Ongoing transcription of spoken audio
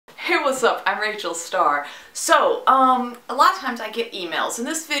Hey, what's up? I'm Rachel Star. So, a lot of times I get emails, and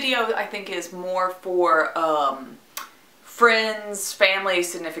this video I think is more for friends, family,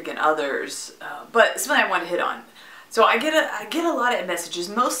 significant others, but it's something I want to hit on. So I get a lot of messages,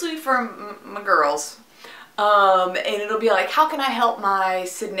 mostly from my girls, and it'll be like, how can I help my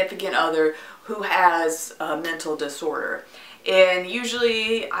significant other who has a mental disorder? And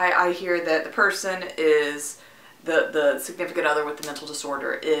usually I hear that the person is the significant other with the mental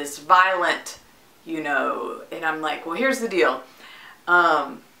disorder is violent, you know, and I'm like, well, here's the deal.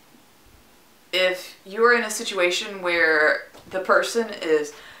 If you're in a situation where the person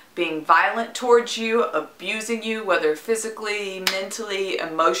is being violent towards you, abusing you, whether physically, mentally,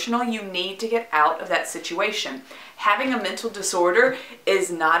 emotional, you need to get out of that situation. Having a mental disorder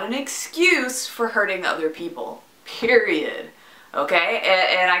is not an excuse for hurting other people, period. Okay,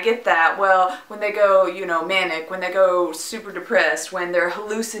 and I get that. Well, when they go, you know, manic, when they go super depressed, when they're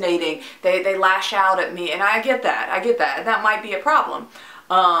hallucinating, they lash out at me, and I get that, and that might be a problem.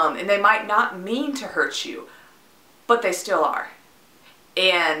 And they might not mean to hurt you, but they still are.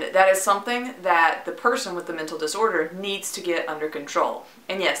 And that is something that the person with the mental disorder needs to get under control.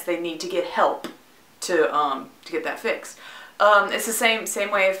 And yes, they need to get help to get that fixed. It's the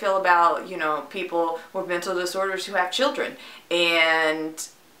same way I feel about, you know, people with mental disorders who have children and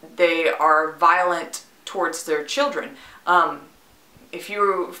they are violent towards their children. If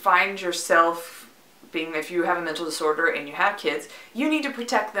you find yourself if you have a mental disorder and you have kids, you need to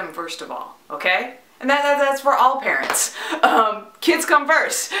protect them first of all, okay? And that's for all parents. Kids come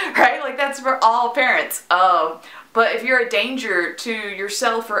first, right? Like, that's for all parents. But if you're a danger to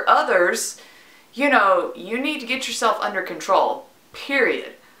yourself or others, you know, you need to get yourself under control,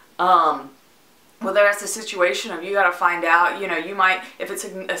 period. Whether that's a situation of you got to find out, you know, you might, if it's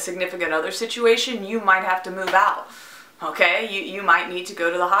a significant other situation, you might have to move out, okay? You might need to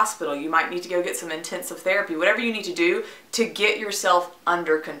go to the hospital. You might need to go get some intensive therapy, whatever you need to do to get yourself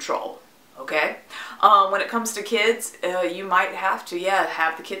under control, okay? When it comes to kids, you might have to,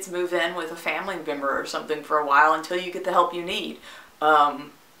 have the kids move in with a family member or something for a while until you get the help you need.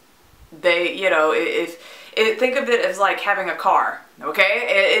 You know, think of it as like having a car,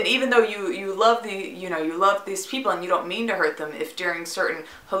 okay? And even though you love you love these people and you don't mean to hurt them, if during certain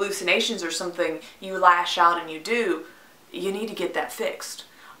hallucinations or something you lash out and you need to get that fixed.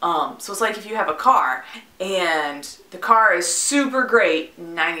 So it's like if you have a car and the car is super great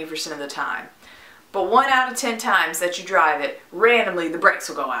 90% of the time, but 1 out of 10 times that you drive it, randomly the brakes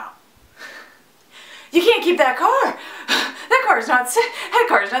will go out. You can't keep that car. That car's not safe,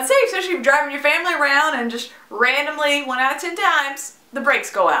 especially if you're driving your family around and just randomly 1 out of 10 times the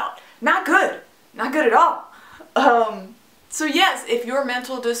brakes go out. Not good. Not good at all. So yes, if your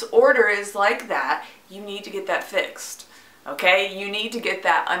mental disorder is like that, you need to get that fixed. Okay? You need to get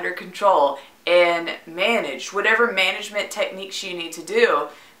that under control and manage whatever management techniques you need to do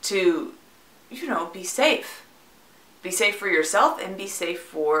to, you know, be safe. Be safe for yourself and be safe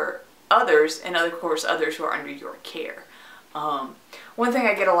for others, and of course others who are under your care. One thing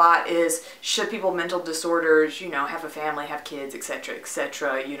I get a lot is, should people with mental disorders, you know, have a family, have kids, etc.,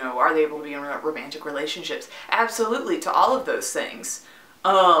 etc., you know, are they able to be in romantic relationships? Absolutely, to all of those things.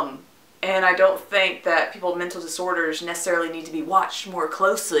 And I don't think that people with mental disorders necessarily need to be watched more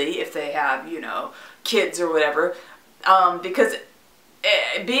closely if they have, you know, kids or whatever, because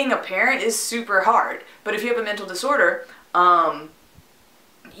being a parent is super hard. But if you have a mental disorder,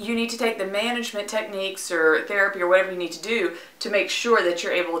 you need to take the management techniques or therapy or whatever you need to do to make sure that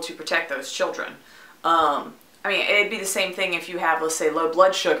you're able to protect those children. I mean, it'd be the same thing if you have, let's say, low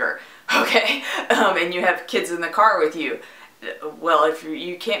blood sugar, okay, and you have kids in the car with you. Well, if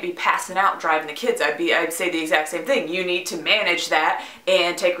you can't be passing out driving the kids, I'd say the exact same thing. You need to manage that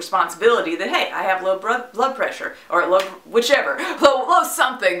and take responsibility that, hey, I have low blood pressure, or low whichever, low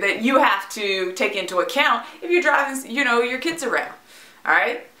something that you have to take into account if you're driving, you know, your kids around. All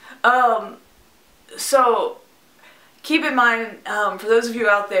right? So keep in mind, for those of you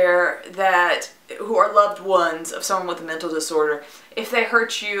out there who are loved ones of someone with a mental disorder, if they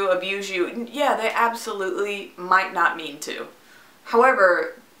hurt you, abuse you, yeah, they absolutely might not mean to.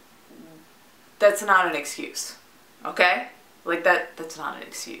 However, that's not an excuse. Okay? Like, that's not an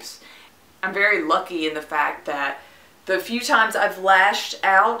excuse. I'm very lucky in the fact that the few times I've lashed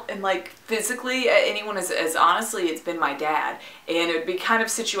out and, like, physically at anyone, as honestly, it's been my dad. And it would be kind of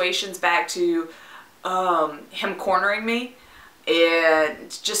situations back to him cornering me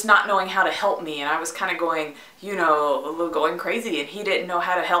and just not knowing how to help me. And I was kind of going, you know, going crazy, and he didn't know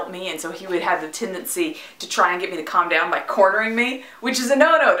how to help me. And so he would have the tendency to try and get me to calm down by cornering me, which is a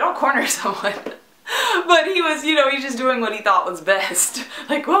no-no. Don't corner someone. But he was, you know, he's just doing what he thought was best.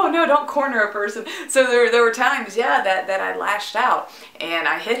 Like, whoa, no, don't corner a person. So there were times, yeah, that I lashed out and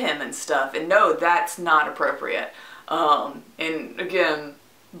I hit him and stuff. And no, that's not appropriate. And again,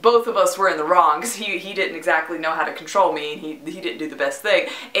 both of us were in the wrong because he didn't exactly know how to control me, and he didn't do the best thing.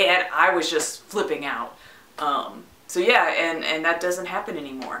 And I was just flipping out. So yeah, and that doesn't happen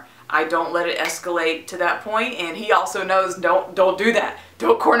anymore. I don't let it escalate to that point, and he also knows don't do that.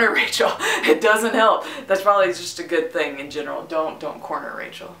 Don't corner Rachel. It doesn't help. That's probably just a good thing in general. Don't corner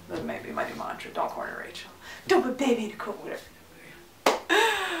Rachel. That may be my new mantra. Don't corner Rachel. Don't put baby in a corner.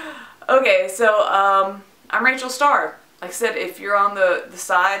 Okay, so I'm Rachel Star. Like I said, if you're on the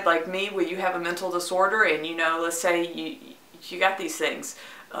side like me where you have a mental disorder and, you know, let's say you got these things,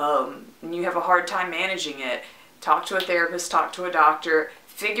 and you have a hard time managing it, talk to a therapist, talk to a doctor,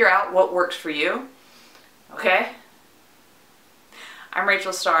 figure out what works for you, okay? I'm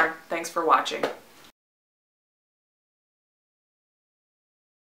Rachel Star. Thanks for watching.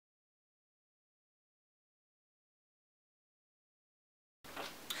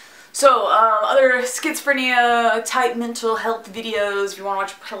 So, other schizophrenia type mental health videos, if you want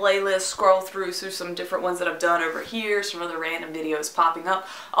to watch a playlist, scroll through some different ones that I've done over here, some other random videos popping up.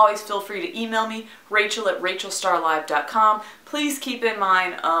 Always feel free to email me, rachel@rachelstarlive.com. Please keep in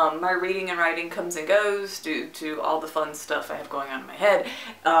mind, my reading and writing comes and goes due to all the fun stuff I have going on in my head.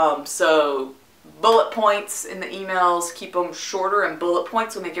 So bullet points in the emails, keep them shorter, and bullet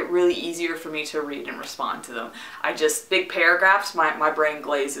points will make it really easier for me to read and respond to them. Big paragraphs, my brain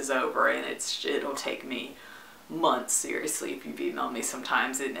glazes over, and it'll take me months, seriously, if you've emailed me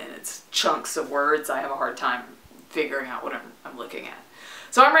sometimes, and it's chunks of words. I have a hard time figuring out what I'm looking at.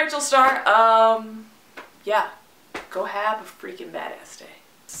 So I'm Rachel Star. Yeah, go have a freaking badass day.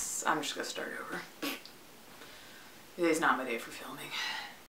 I'm just gonna start over. Today's not my day for filming.